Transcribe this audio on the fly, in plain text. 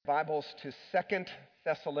Bibles to 2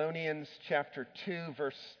 Thessalonians chapter 2,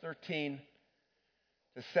 verse 13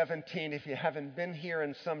 to 17. If you haven't been here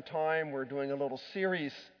in some time, we're doing a little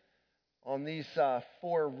series on these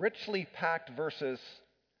four richly packed verses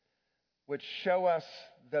which show us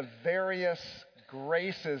the various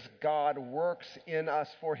graces God works in us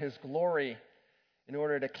for His glory in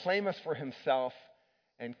order to claim us for Himself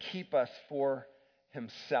and keep us for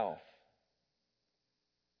Himself.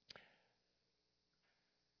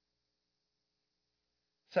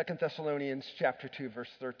 Second Thessalonians chapter 2, verse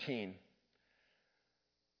 13.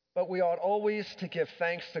 But we ought always to give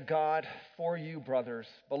thanks to God for you, brothers,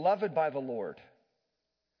 beloved by the Lord,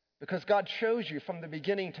 because God chose you from the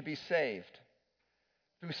beginning to be saved,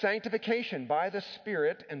 through sanctification by the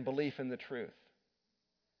Spirit and belief in the truth.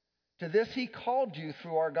 To this He called you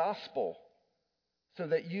through our gospel, so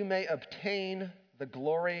that you may obtain the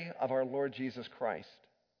glory of our Lord Jesus Christ.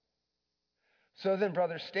 So then,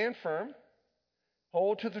 brothers, stand firm.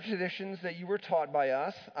 Hold to the traditions that you were taught by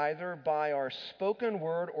us, either by our spoken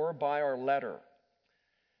word or by our letter.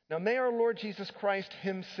 Now may our Lord Jesus Christ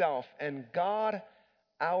Himself and God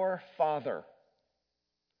our Father,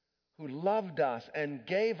 who loved us and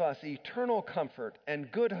gave us eternal comfort and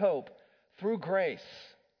good hope through grace,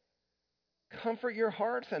 comfort your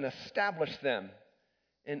hearts and establish them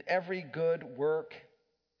in every good work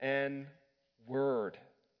and word.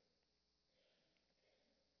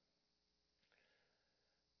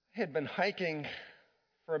 I had been hiking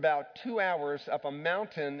for about 2 hours up a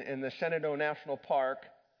mountain in the Shenandoah National Park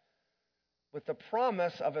with the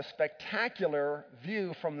promise of a spectacular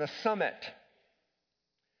view from the summit.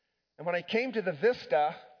 And when I came to the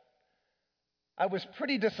vista, I was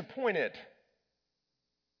pretty disappointed.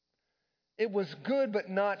 It was good but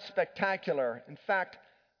not spectacular. In fact,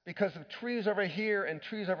 because of trees over here and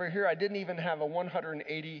trees over here, I didn't even have a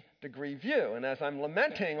 180-degree view. And as I'm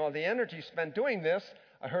lamenting all the energy spent doing this,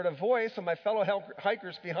 I heard a voice of my fellow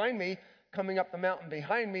hikers behind me, coming up the mountain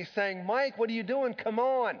behind me, saying, "Mike, what are you doing? Come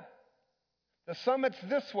on. The summit's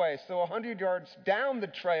this way." So 100 yards down the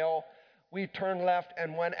trail, we turned left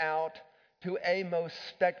and went out to a most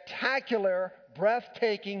spectacular,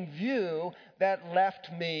 breathtaking view that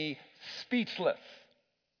left me speechless.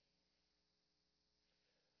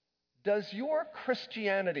 Does your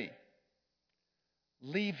Christianity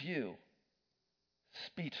leave you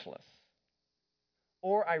speechless?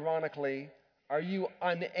 Or, ironically, are you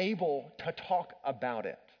unable to talk about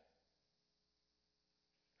it?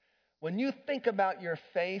 When you think about your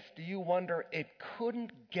faith, do you wonder, it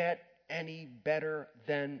couldn't get any better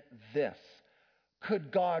than this?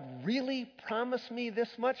 Could God really promise me this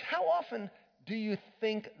much? How often do you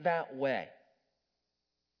think that way?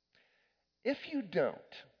 If you don't,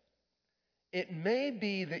 it may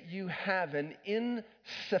be that you have an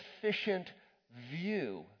insufficient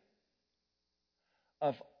view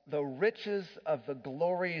of the riches of the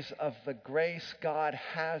glories of the grace God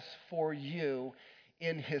has for you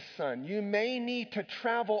in His Son. You may need to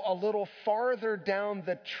travel a little farther down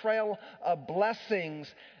the trail of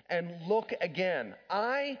blessings and look again.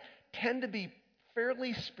 I tend to be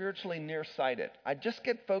fairly spiritually nearsighted. I just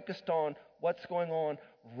get focused on what's going on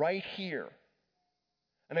right here.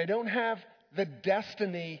 And I don't have the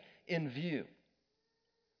destiny in view.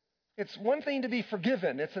 It's one thing to be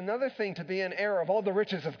forgiven. It's another thing to be in error of all the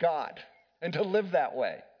riches of God and to live that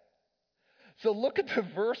way. So look at the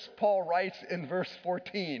verse Paul writes in verse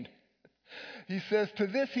 14. He says, "To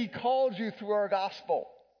this He called you through our gospel."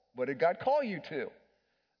 What did God call you to?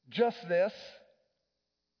 Just this,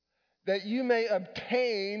 that you may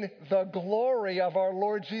obtain the glory of our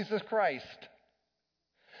Lord Jesus Christ.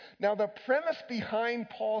 Now, the premise behind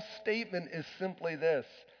Paul's statement is simply this.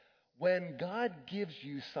 When God gives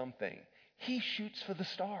you something, He shoots for the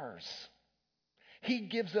stars. He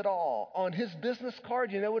gives it all. On his business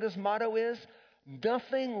card, you know what his motto is?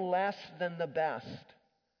 Nothing less than the best.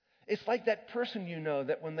 It's like that person you know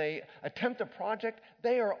that when they attempt a project,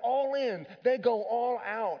 they are all in. They go all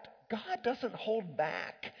out. God doesn't hold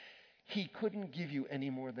back. He couldn't give you any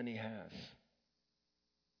more than He has.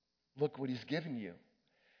 Look what He's given you.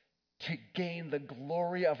 To gain the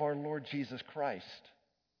glory of our Lord Jesus Christ.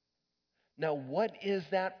 Now, what is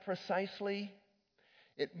that precisely?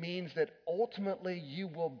 It means that ultimately you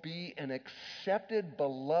will be an accepted,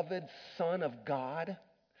 beloved Son of God,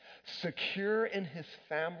 secure in His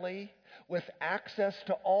family, with access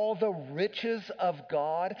to all the riches of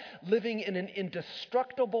God, living in an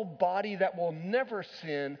indestructible body that will never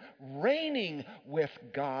sin, reigning with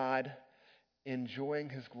God, enjoying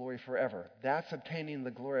His glory forever. That's obtaining the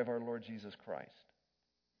glory of our Lord Jesus Christ.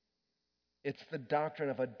 It's the doctrine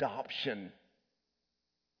of adoption.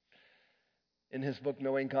 In his book,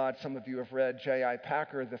 Knowing God, some of you have read, J.I.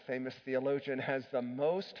 Packer, the famous theologian, has the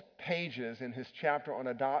most pages in his chapter on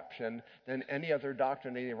adoption than any other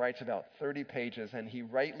doctrine. And he writes about 30 pages, and he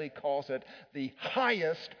rightly calls it the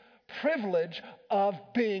highest privilege of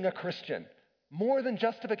being a Christian, more than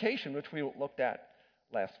justification, which we looked at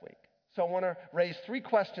last week. So I want to raise 3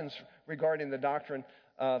 questions regarding the doctrine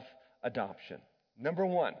of adoption. Number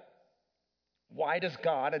 1, why does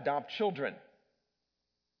God adopt children?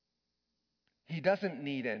 He doesn't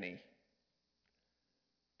need any.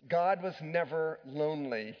 God was never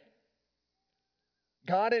lonely.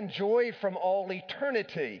 God enjoyed from all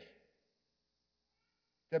eternity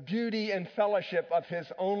the beauty and fellowship of his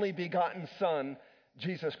only begotten Son,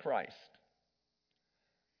 Jesus Christ.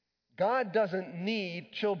 God doesn't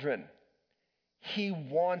need children. He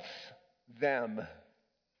wants them.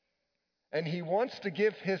 And he wants to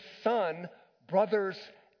give his Son brothers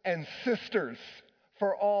and sisters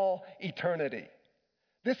for all eternity.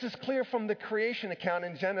 This is clear from the creation account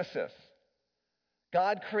in Genesis.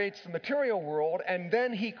 God creates the material world, and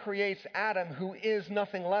then he creates Adam, who is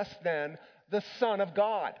nothing less than the Son of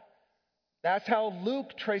God. That's how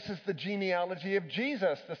Luke traces the genealogy of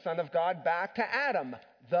Jesus, the Son of God, back to Adam,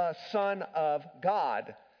 the Son of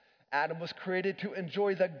God. Adam was created to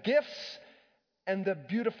enjoy the gifts and the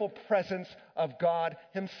beautiful presence of God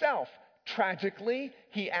himself. Tragically,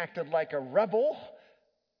 he acted like a rebel,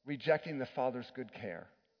 rejecting the Father's good care.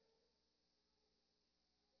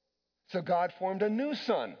 So God formed a new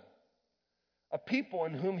son, a people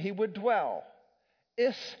in whom he would dwell,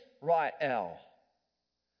 Israel.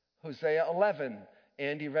 Hosea 11,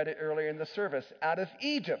 Andy read it earlier in the service. Out of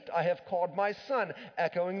Egypt I have called my son,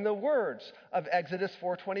 echoing the words of Exodus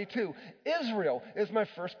 4:22. Israel is my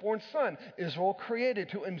firstborn son. Israel created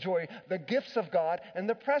to enjoy the gifts of God and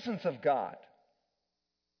the presence of God.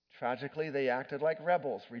 Tragically, they acted like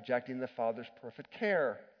rebels, rejecting the Father's perfect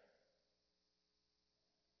care.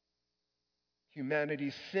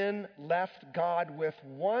 Humanity's sin left God with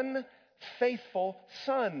one faithful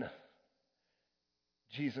son,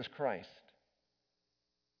 Jesus Christ.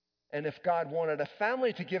 And if God wanted a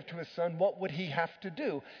family to give to his son, what would he have to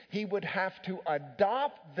do? He would have to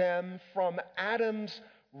adopt them from Adam's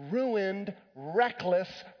ruined,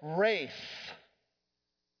 reckless race.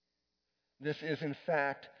 This is, in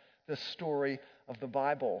fact, the story of the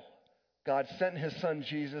Bible. God sent his son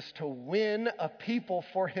Jesus to win a people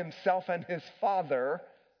for himself and his Father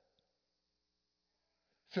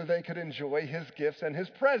so they could enjoy his gifts and his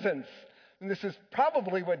presence. And this is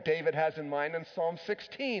probably what David has in mind in Psalm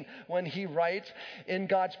 16 when he writes, in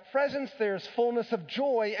God's presence there's fullness of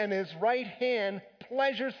joy, and his right hand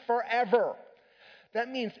pleasures forever. That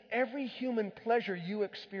means every human pleasure you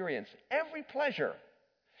experience, every pleasure,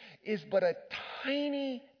 is but a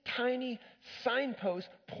tiny signpost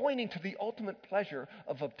pointing to the ultimate pleasure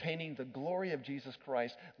of obtaining the glory of Jesus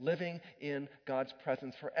Christ, living in God's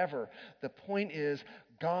presence forever. The point is,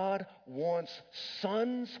 God wants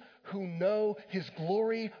sons who know his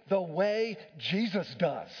glory the way Jesus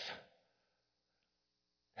does.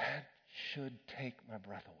 That should take my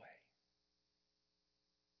breath away.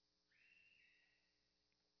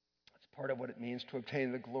 It's part of what it means to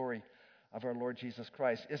obtain the glory of our Lord Jesus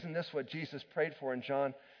Christ. Isn't this what Jesus prayed for in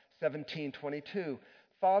John 17:22?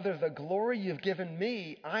 Father, the glory you've given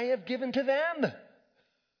me, I have given to them.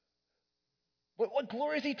 What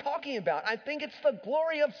glory is he talking about? I think it's the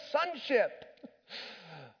glory of sonship.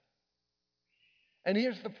 And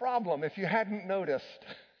here's the problem, if you hadn't noticed.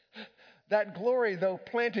 That glory, though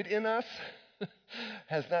planted in us,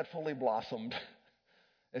 has not fully blossomed.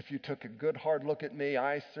 If you took a good hard look at me,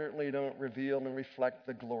 I certainly don't reveal and reflect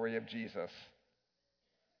the glory of Jesus.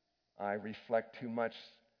 I reflect too much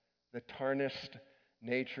the tarnished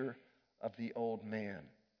nature of the old man.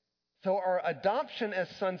 So our adoption as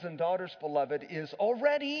sons and daughters, beloved, is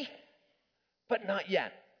already, but not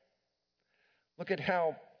yet. Look at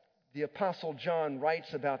how the Apostle John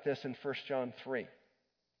writes about this in 1 John 3.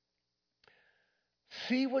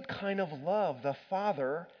 See what kind of love the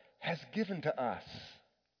Father has given to us,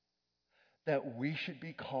 that we should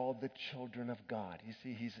be called the children of God. You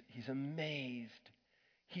see, he's amazed.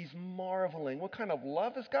 He's marveling. What kind of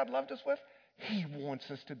love has God loved us with? He wants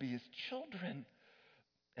us to be his children.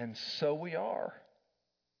 And so we are.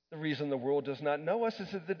 The reason the world does not know us is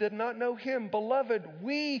that they did not know him. Beloved,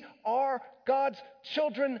 we are God's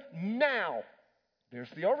children now. There's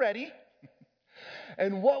the already.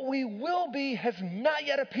 And what we will be has not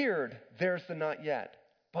yet appeared. There's the not yet.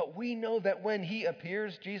 But we know that when he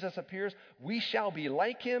appears, Jesus appears, we shall be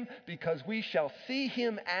like him because we shall see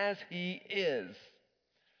him as he is.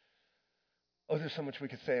 Oh, there's so much we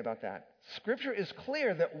could say about that. Scripture is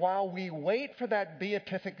clear that while we wait for that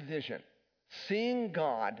beatific vision, seeing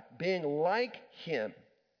God, being like him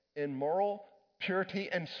in moral purity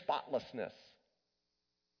and spotlessness,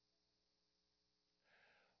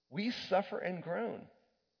 we suffer and groan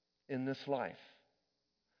in this life.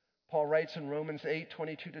 Paul writes in Romans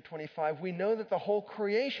 8:22-25, we know that the whole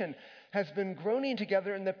creation has been groaning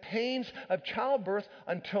together in the pains of childbirth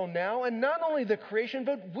until now, and not only the creation,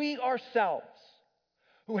 but we ourselves,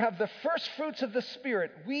 who have the first fruits of the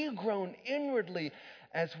Spirit, we groan inwardly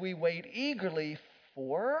as we wait eagerly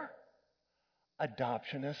for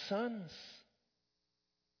adoption as sons,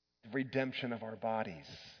 the redemption of our bodies.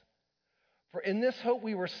 For in this hope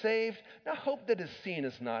we were saved. Now hope that is seen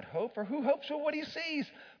is not hope, for who hopes for what he sees?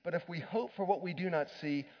 But if we hope for what we do not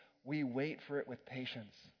see, we wait for it with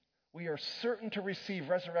patience. We are certain to receive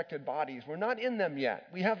resurrected bodies. We're not in them yet.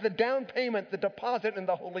 We have the down payment, the deposit in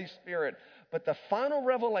the Holy Spirit. But the final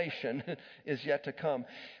revelation is yet to come.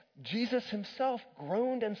 Jesus himself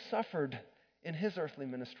groaned and suffered in his earthly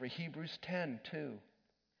ministry. Hebrews 10:2.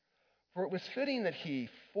 For it was fitting that he,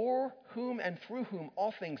 for whom and through whom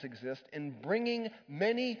all things exist, in bringing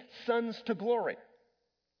many sons to glory.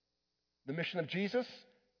 The mission of Jesus,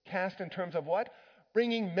 cast in terms of what?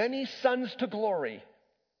 Bringing many sons to glory,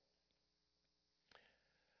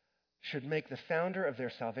 should make the founder of their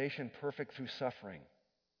salvation perfect through suffering.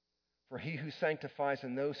 For he who sanctifies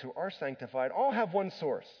and those who are sanctified all have one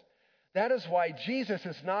source. That is why Jesus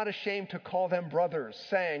is not ashamed to call them brothers,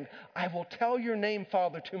 saying, I will tell your name,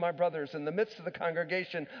 Father, to my brothers. In the midst of the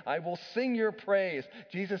congregation, I will sing your praise.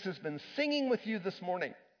 Jesus has been singing with you this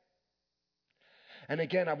morning. And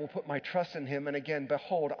again, I will put my trust in him. And again,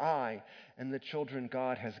 behold, I and the children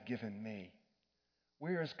God has given me.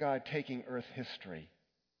 Where is God taking earth history?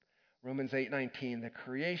 Romans 8:19, the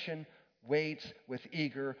creation waits with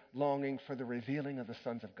eager longing for the revealing of the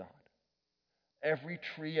sons of God. Every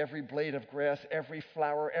tree, every blade of grass, every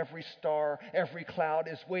flower, every star, every cloud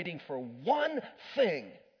is waiting for one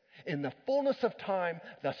thing. In the fullness of time,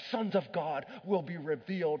 the sons of God will be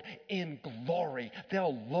revealed in glory.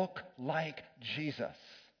 They'll look like Jesus.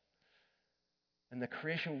 And the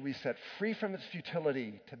creation will be set free from its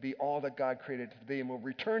futility to be all that God created it to be, and will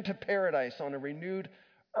return to paradise on a renewed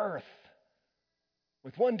earth.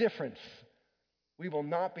 With one difference, we will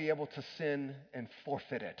not be able to sin and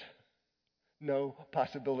forfeit it. No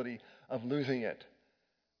possibility of losing it.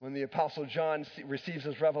 When the Apostle John receives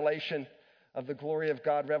his revelation of the glory of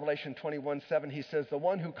God, Revelation 21:7, he says, the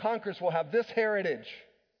one who conquers will have this heritage.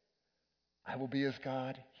 I will be his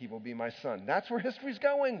God, he will be my son. That's where history's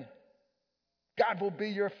going. God will be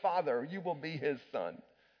your father, you will be his son.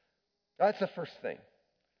 That's the first thing.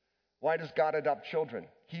 Why does God adopt children?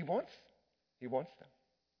 He wants them.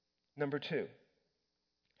 Number two,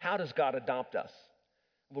 how does God adopt us?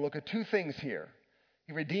 We'll look at two things here.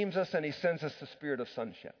 He redeems us and he sends us the spirit of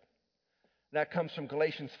sonship. That comes from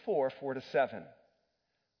Galatians 4:4-7.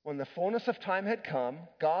 When the fullness of time had come,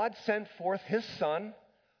 God sent forth his son,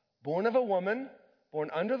 born of a woman, born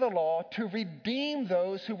under the law, to redeem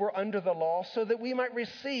those who were under the law so that we might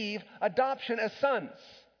receive adoption as sons.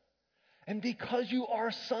 And because you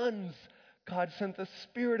are sons, God sent the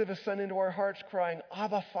Spirit of his Son into our hearts, crying,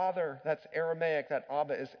 Abba, Father. That's Aramaic. That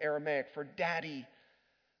Abba is Aramaic for daddy.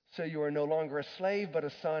 So you are no longer a slave, but a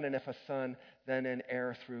son, and if a son, then an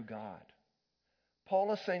heir through God.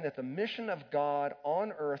 Paul is saying that the mission of God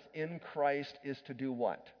on earth in Christ is to do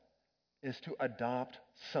what? Is to adopt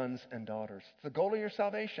sons and daughters. It's the goal of your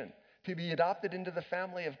salvation, to be adopted into the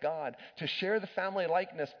family of God, to share the family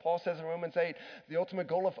likeness. Paul says in Romans 8, the ultimate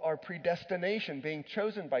goal of our predestination, being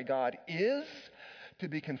chosen by God, is to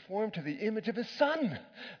be conformed to the image of his Son,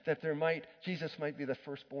 that Jesus might be the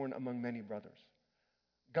firstborn among many brothers.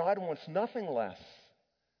 God wants nothing less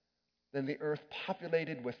than the earth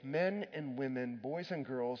populated with men and women, boys and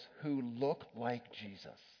girls who look like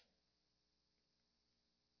Jesus.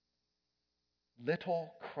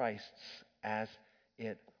 Little Christs, as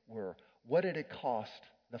it were. What did it cost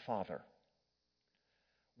the Father?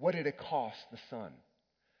 What did it cost the Son?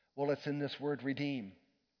 Well, it's in this word redeem.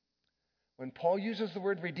 When Paul uses the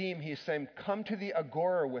word redeem, he's saying, come to the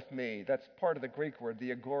agora with me. That's part of the Greek word,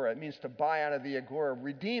 the agora. It means to buy out of the agora.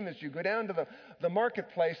 Redeem is you go down to the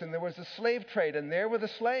marketplace, and there was a slave trade, and there were the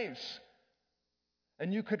slaves.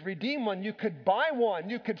 And you could redeem one. You could buy one.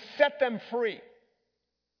 You could set them free.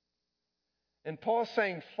 And Paul's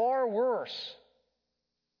saying far worse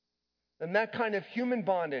than that kind of human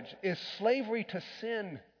bondage is slavery to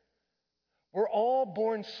sin. We're all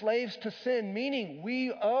born slaves to sin, meaning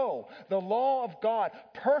we owe the law of God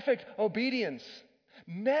perfect obedience.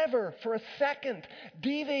 Never for a second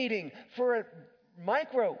deviating for a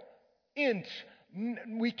micro inch.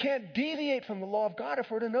 We can't deviate from the law of God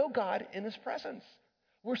if we're to know God in his presence.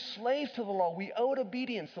 We're slaves to the law. We owe it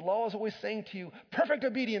obedience. The law is always saying to you, perfect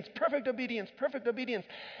obedience, perfect obedience, perfect obedience.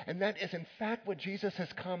 And that is in fact what Jesus has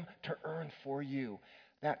come to earn for you,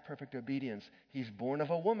 that perfect obedience. He's born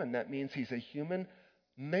of a woman. That means he's a human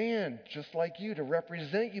man just like you to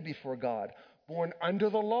represent you before God. Born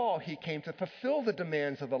under the law, he came to fulfill the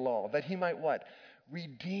demands of the law, that he might what?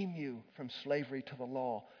 Redeem you from slavery to the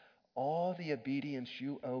law. All the obedience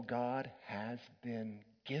you owe God has been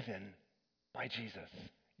given by Jesus.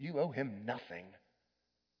 You owe him nothing.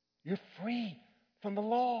 You're free from the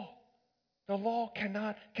law. The law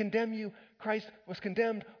cannot condemn you. Christ was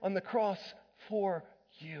condemned on the cross for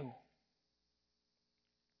you.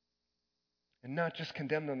 And not just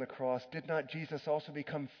condemned on the cross, did not Jesus also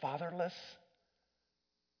become fatherless?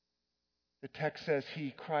 The text says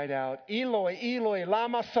he cried out, Eloi, Eloi,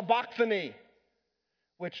 lama sabachthani,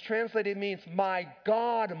 which translated means, my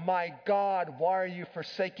God, why are you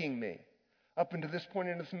forsaking me? Up until this point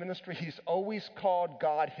in his ministry, he's always called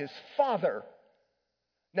God his Father.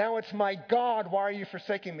 Now it's my God, why are you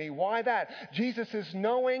forsaking me? Why that? Jesus is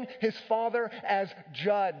knowing his Father as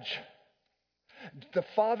judge. The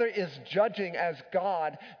Father is judging as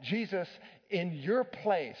God, Jesus in your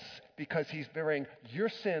place, because he's bearing your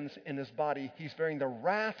sins in his body. He's bearing the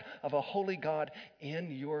wrath of a holy God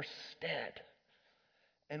in your stead.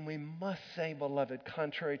 And we must say, beloved,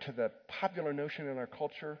 contrary to the popular notion in our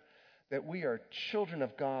culture, that we are children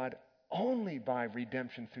of God only by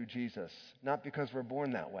redemption through Jesus, not because we're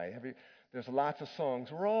born that way. There's lots of songs,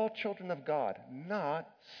 we're all children of God. Not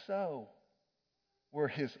so. We're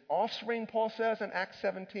his offspring, Paul says in Acts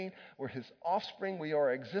 17. We're his offspring. We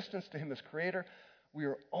are existence to him as creator. We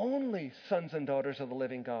are only sons and daughters of the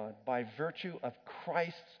living God by virtue of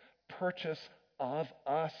Christ's purchase of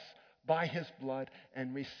us by his blood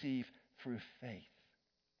and receive through faith.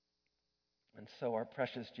 And so our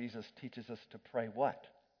precious Jesus teaches us to pray what?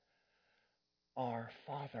 Our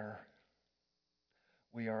Father.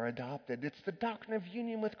 We are adopted. It's the doctrine of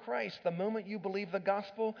union with Christ. The moment you believe the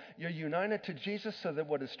gospel, you're united to Jesus so that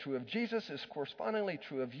what is true of Jesus is correspondingly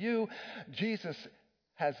true of you. Jesus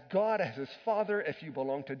has God as his Father. If you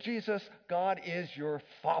belong to Jesus, God is your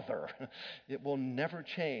Father. It will never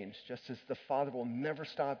change, just as the Father will never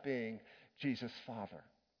stop being Jesus' Father.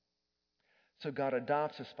 So God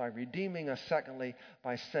adopts us by redeeming us. Secondly,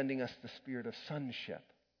 by sending us the spirit of sonship.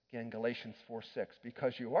 Again, Galatians 4:6.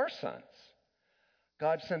 Because you are sons,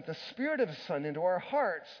 God sent the Spirit of his Son into our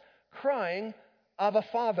hearts, crying, Abba,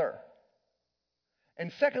 Father.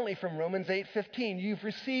 And secondly, from Romans 8:15, you've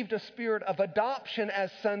received a spirit of adoption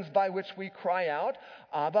as sons by which we cry out,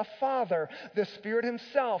 Abba, Father. The Spirit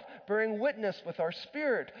himself bearing witness with our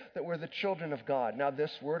spirit that we're the children of God. Now,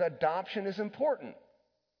 this word adoption is important.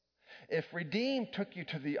 If redeem took you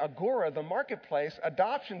to the agora, the marketplace,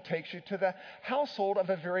 adoption takes you to the household of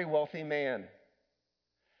a very wealthy man.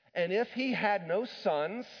 And if he had no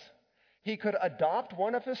sons, he could adopt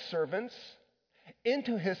one of his servants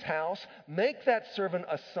into his house, make that servant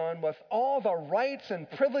a son with all the rights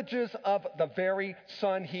and privileges of the very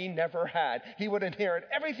son he never had. He would inherit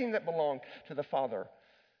everything that belonged to the Father.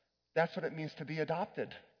 That's what it means to be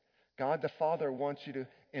adopted. God the Father wants you to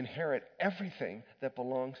inherit everything that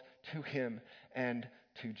belongs to him and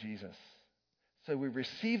to Jesus. So we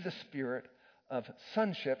receive the spirit of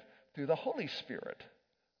sonship through the Holy Spirit,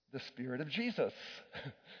 the Spirit of Jesus.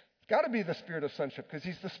 It's got to be the spirit of sonship because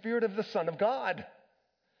he's the Spirit of the Son of God.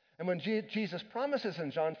 And when Jesus promises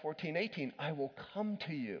in John 14:18, I will come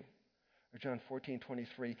to you, or John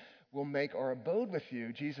 14:23, will make our abode with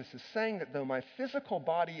you, Jesus is saying that though my physical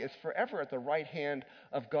body is forever at the right hand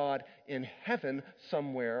of God in heaven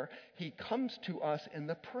somewhere, he comes to us in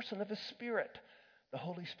the person of his Spirit. The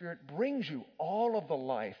Holy Spirit brings you all of the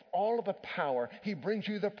life, all of the power. He brings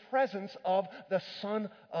you the presence of the Son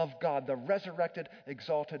of God, the resurrected,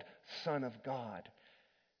 exalted Son of God.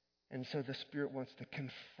 And so the Spirit wants to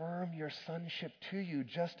confirm your sonship to you,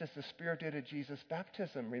 just as the Spirit did at Jesus'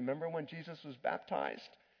 baptism. Remember when Jesus was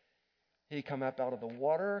baptized? He came up out of the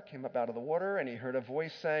water, and he heard a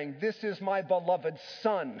voice saying, this is my beloved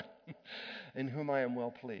Son, in whom I am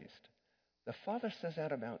well pleased. The Father says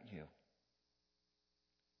that about you,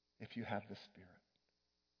 if you have the Spirit.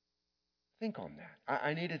 Think on that.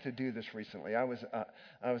 I needed to do this recently. I was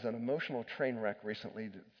an emotional train wreck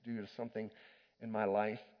recently due to something in my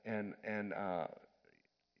life, and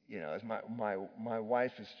as my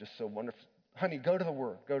wife is just so wonderful. Honey, go to the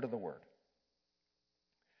Word. Go to the Word.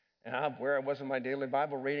 And where I was in my daily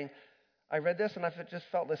Bible reading, I read this and I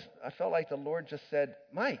felt like the Lord just said,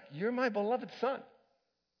 Mike, you're my beloved son.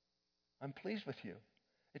 I'm pleased with you.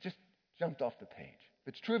 It just jumped off the page.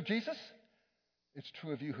 If it's true of Jesus, it's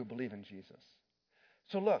true of you who believe in Jesus.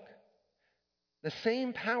 So look, the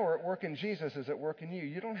same power at work in Jesus is at work in you.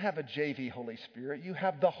 You don't have a JV Holy Spirit. You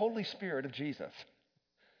have the Holy Spirit of Jesus.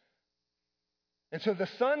 And so the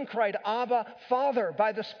Son cried, Abba, Father,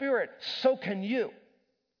 by the Spirit. So can you.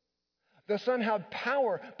 The Son had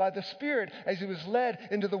power by the Spirit as he was led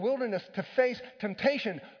into the wilderness to face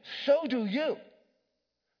temptation. So do you.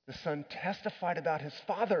 The Son testified about his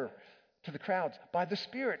Father to the crowds by the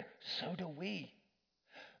Spirit. So do we.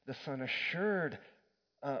 The Son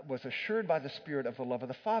was assured by the Spirit of the love of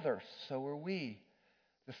the Father. So are we.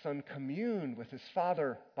 The Son communed with his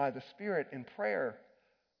Father by the Spirit in prayer.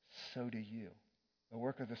 So do you. The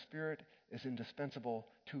work of the Spirit is indispensable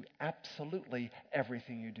to absolutely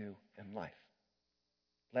everything you do in life.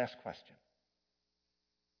 Last question.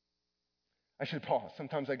 I should pause.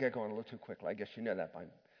 Sometimes I get going a little too quickly. I guess you know that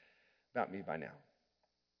about me by now.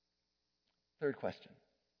 Third question.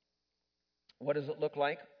 What does it look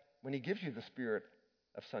like when he gives you the spirit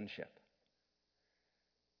of sonship?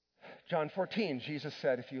 John 14, Jesus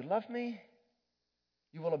said, if you love me,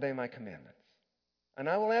 you will obey my commandments. And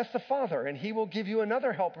I will ask the Father, and he will give you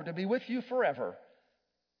another helper to be with you forever,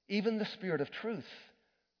 even the Spirit of truth,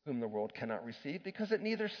 whom the world cannot receive, because it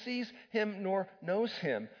neither sees him nor knows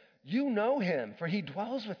him. You know him, for he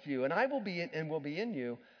dwells with you, and will be in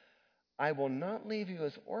you. I will not leave you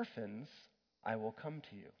as orphans. I will come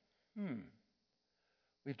to you.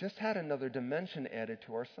 We've just had another dimension added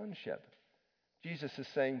to our sonship. Jesus is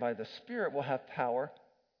saying by the Spirit we'll have power.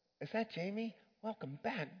 Is that Jamie? Welcome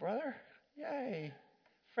back, brother. Yay.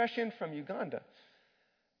 Fresh in from Uganda.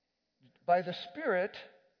 By the Spirit,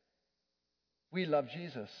 we love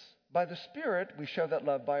Jesus. By the Spirit, we show that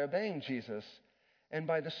love by obeying Jesus. And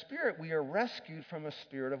by the Spirit, we are rescued from a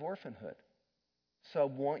spirit of orphanhood. So I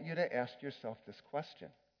want you to ask yourself this question.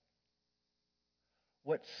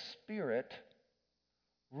 What spirit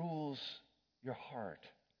rules your heart?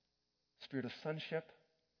 Spirit of sonship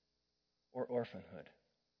or orphanhood?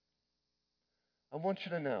 I want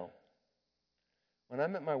you to know, when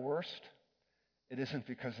I'm at my worst, it isn't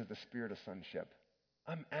because of the spirit of sonship.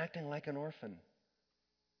 I'm acting like an orphan.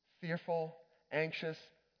 Fearful, anxious,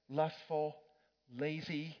 lustful,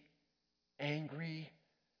 lazy, angry,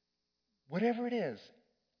 whatever it is,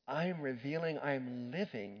 I am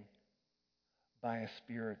living by a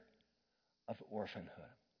spirit of orphanhood,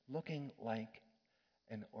 looking like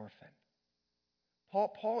an orphan.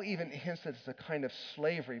 Paul even hints at a kind of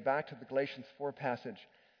slavery, back to the Galatians 4 passage.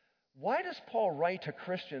 Why does Paul write to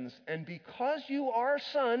Christians, and because you are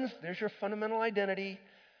sons, there's your fundamental identity,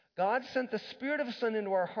 God sent the Spirit of a Son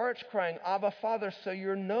into our hearts, crying, Abba, Father, so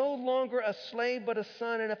you're no longer a slave but a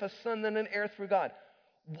son, and if a son, then an heir through God.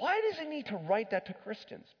 Why does he need to write that to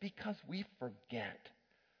Christians? Because we forget.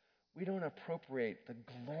 We don't appropriate the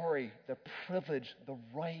glory, the privilege, the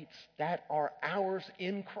rights that are ours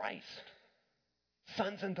in Christ.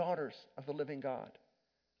 Sons and daughters of the living God.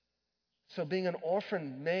 So being an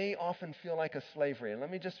orphan may often feel like a slavery. And let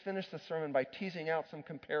me just finish the sermon by teasing out some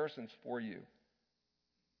comparisons for you.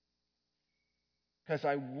 Because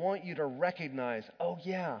I want you to recognize, oh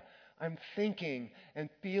yeah, I'm thinking and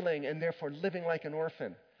feeling and therefore living like an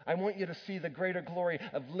orphan. I want you to see the greater glory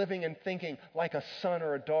of living and thinking like a son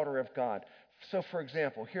or a daughter of God. So for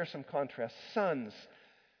example, here's some contrast. Sons,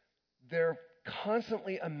 they're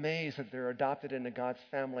constantly amazed that they're adopted into God's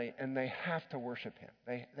family and they have to worship him.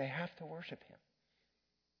 They have to worship him.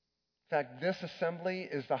 In fact, this assembly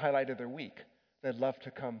is the highlight of their week. They'd love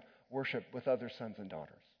to come worship with other sons and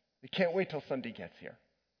daughters. They can't wait till Sunday gets here.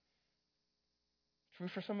 True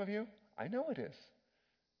for some of you? I know it is.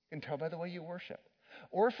 You can tell by the way you worship.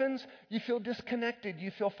 Orphans, you feel disconnected.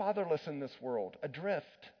 You feel fatherless in this world, adrift.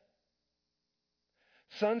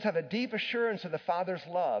 Sons have a deep assurance of the Father's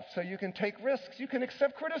love, so you can take risks. You can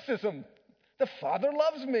accept criticism. The Father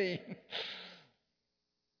loves me.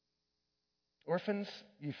 Orphans,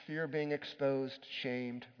 you fear being exposed,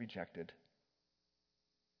 shamed, rejected.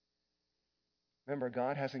 Remember,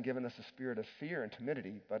 God hasn't given us a spirit of fear and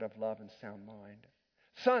timidity, but of love and sound mind.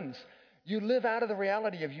 Sons, you live out of the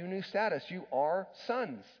reality of your new status. You are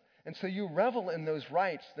sons. And so you revel in those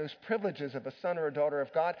rights, those privileges of a son or a daughter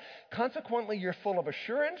of God. Consequently, you're full of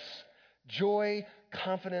assurance, joy,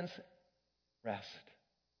 confidence, rest.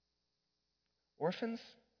 Orphans,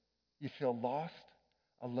 you feel lost,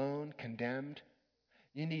 alone, condemned.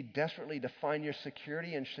 You need desperately to find your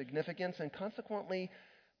security and significance, and consequently,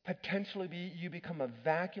 potentially you become a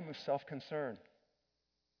vacuum of self-concern.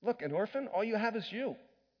 Look, an orphan, all you have is you.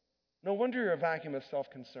 No wonder you're a vacuum of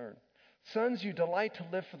self-concern. Sons, you delight to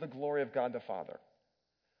live for the glory of God the Father.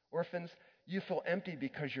 Orphans, you feel empty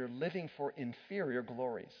because you're living for inferior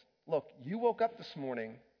glories. Look, you woke up this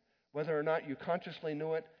morning, whether or not you consciously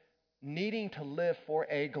knew it, needing to live for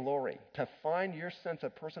a glory, to find your sense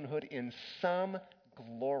of personhood in some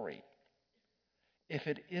glory. If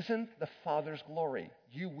it isn't the Father's glory,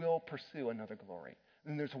 you will pursue another glory.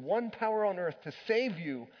 And there's one power on earth to save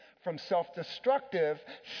you from self-destructive,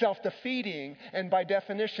 self-defeating, and by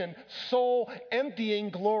definition, soul-emptying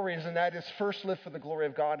glories, and that is first live for the glory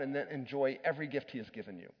of God and then enjoy every gift He has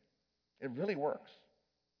given you. It really works.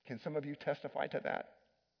 Can some of you testify to that?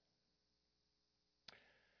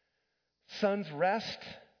 Sons, rest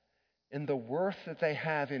in the worth that they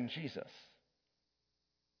have in Jesus.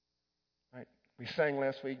 Right? We sang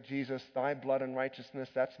last week, Jesus, thy blood and righteousness,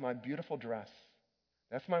 that's my beautiful dress.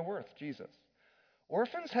 That's my worth, Jesus.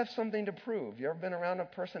 Orphans have something to prove. You ever been around a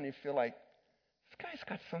person and you feel like, this guy's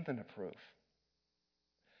got something to prove?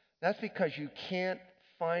 That's because you can't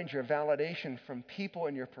find your validation from people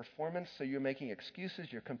in your performance, so you're making excuses,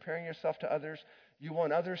 you're comparing yourself to others. You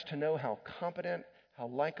want others to know how competent, how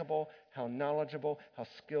likable, how knowledgeable, how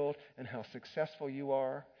skilled, and how successful you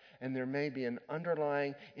are. And there may be an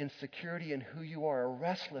underlying insecurity in who you are, a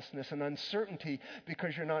restlessness and uncertainty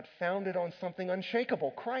because you're not founded on something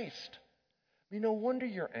unshakable, Christ. I mean, no wonder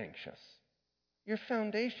you're anxious. Your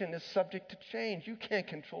foundation is subject to change. You can't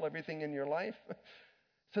control everything in your life.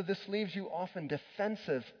 So this leaves you often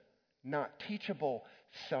defensive, not teachable,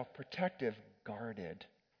 self-protective, guarded.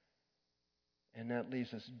 And that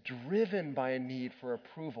leaves us driven by a need for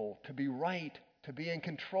approval, to be right, to be in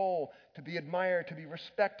control, to be admired, to be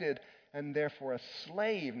respected, and therefore a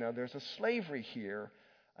slave. Now there's a slavery here,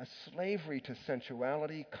 a slavery to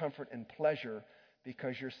sensuality, comfort, and pleasure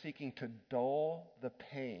because you're seeking to dull the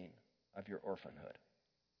pain of your orphanhood.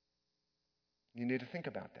 You need to think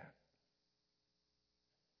about that.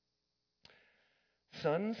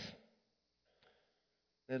 Sons,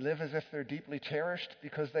 they live as if they're deeply cherished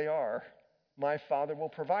because they are. My Father will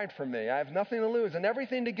provide for me. I have nothing to lose and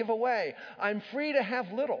everything to give away. I'm free to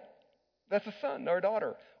have little. That's a son or a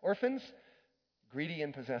daughter. Orphans, greedy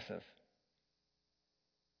and possessive.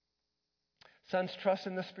 Sons trust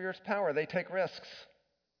in the Spirit's power. They take risks.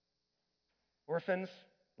 Orphans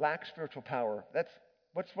lack spiritual power.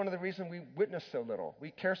 What's one of the reasons we witness so little.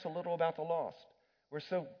 We care so little about the lost. We're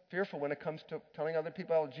so fearful when it comes to telling other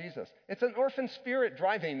people about Jesus. It's an orphan spirit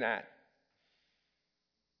driving that.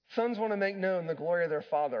 Sons want to make known the glory of their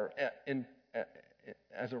Father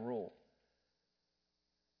as a rule.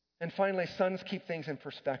 And finally, sons keep things in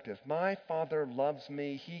perspective. My Father loves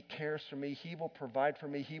me. He cares for me. He will provide for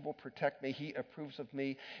me. He will protect me. He approves of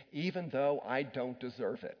me, even though I don't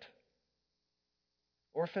deserve it.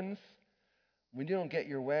 Orphans, when you don't get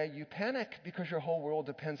your way, you panic because your whole world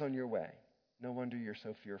depends on your way. No wonder you're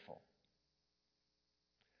so fearful.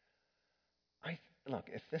 Look,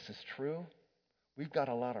 if this is true, we've got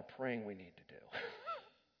a lot of praying we need to do.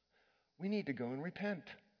 We need to go and repent.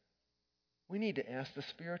 We need to ask the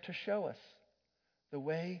Spirit to show us the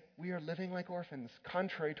way we are living like orphans,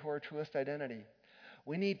 contrary to our truest identity.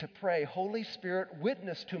 We need to pray, Holy Spirit,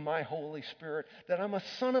 witness to my Holy Spirit that I'm a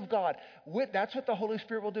son of God. That's what the Holy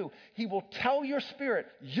Spirit will do. He will tell your spirit,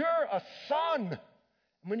 you're a son.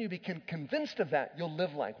 And when you become convinced of that, you'll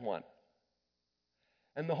live like one.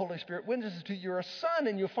 And the Holy Spirit witnesses to you, you're a son,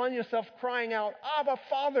 and you'll find yourself crying out, Abba,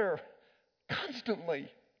 Father, constantly.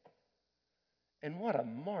 And what a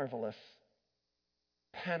marvelous,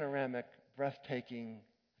 panoramic, breathtaking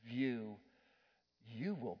view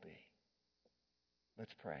you will be.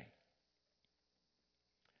 Let's pray.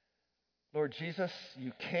 Lord Jesus,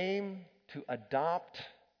 you came to adopt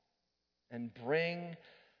and bring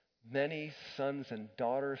many sons and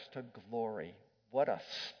daughters to glory. What a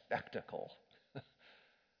spectacle.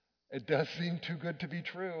 It does seem too good to be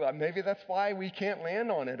true. Maybe that's why we can't land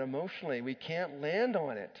on it emotionally. We can't land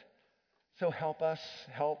on it. So help us,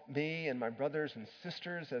 help me and my brothers and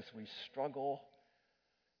sisters as we struggle.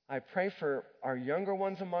 I pray for our younger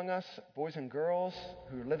ones among us, boys and girls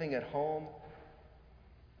who are living at home.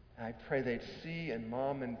 I pray they'd see in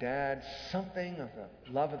mom and dad something of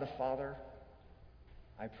the love of the Father.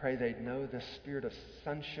 I pray they'd know the spirit of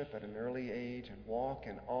sonship at an early age and walk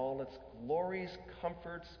in all its glories,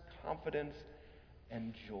 comforts, confidence,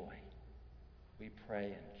 and joy. We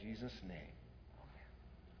pray in Jesus' name.